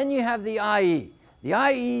 Then you have the IE. The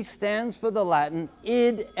IE stands for the Latin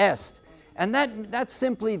id est, and that's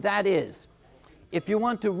simply that is. If you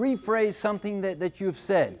want to rephrase something that you've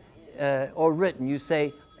said or written,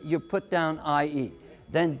 you put down IE.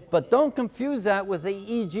 But don't confuse that with the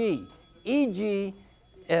EG. EG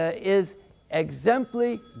is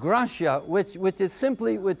exempli gratia, which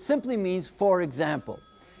simply means for example.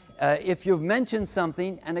 If you've mentioned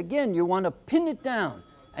something, and again you want to pin it down,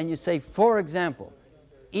 and you say for example,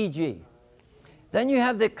 EG. Then you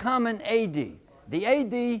have the common AD. The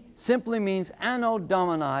AD simply means Anno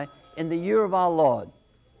Domini, in the year of our Lord.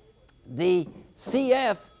 The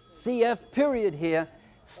CF period here,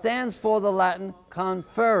 stands for the Latin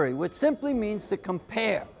conferi, which simply means to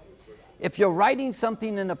compare. If you're writing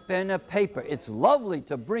something in a paper, it's lovely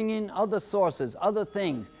to bring in other sources, other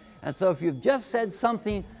things. And so if you've just said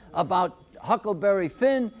something about Huckleberry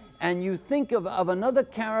Finn, and you think of another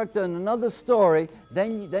character in another story,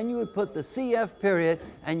 then you would put the CF period,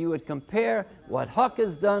 and you would compare what Huck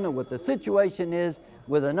has done or what the situation is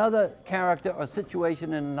with another character or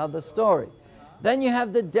situation in another story. Then you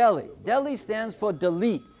have the deli. Deli stands for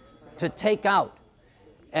delete, to take out.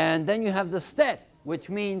 And then you have the stet, which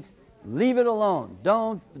means leave it alone.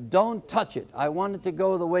 Don't touch it. I want it to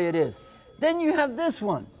go the way it is. Then you have this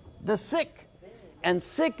one, the sick. And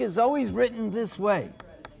sick is always written this way.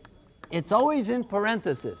 It's always in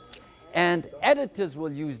parentheses. And editors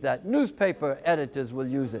will use that. Newspaper editors will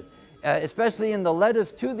use it, especially in the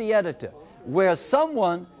letters to the editor, where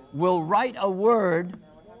someone will write a word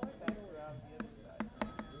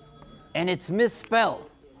and it's misspelled.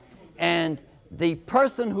 And the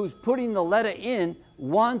person who's putting the letter in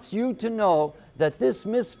wants you to know that this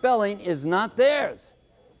misspelling is not theirs.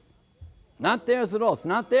 Not theirs at all. It's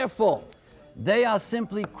not their fault. They are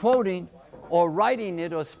simply quoting or writing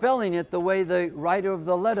it or spelling it the way the writer of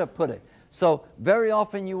the letter put it. So very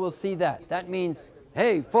often you will see that. That means,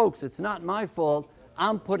 hey folks, it's not my fault.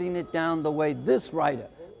 I'm putting it down the way this writer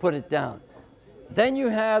put it down. Then you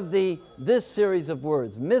have this series of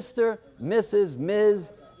words: Mr., Mrs.,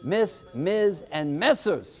 Ms., Miss, Ms., and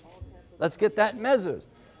Messrs. Let's get that, Messrs.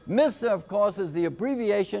 Mr., of course, is the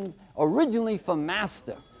abbreviation originally for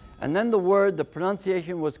master. And then the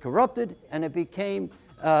pronunciation was corrupted and it became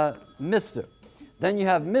Mr. Then you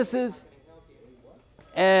have Mrs.,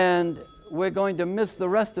 and we're going to miss the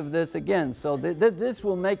rest of this again. So this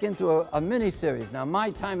will make into a mini-series. Now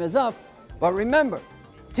my time is up, but remember,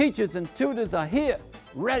 teachers and tutors are here,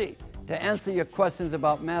 ready to answer your questions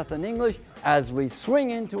about math and English as we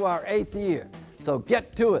swing into our 8th year. So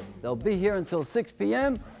get to it. They'll be here until 6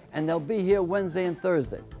 p.m. and they'll be here Wednesday and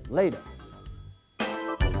Thursday. Later.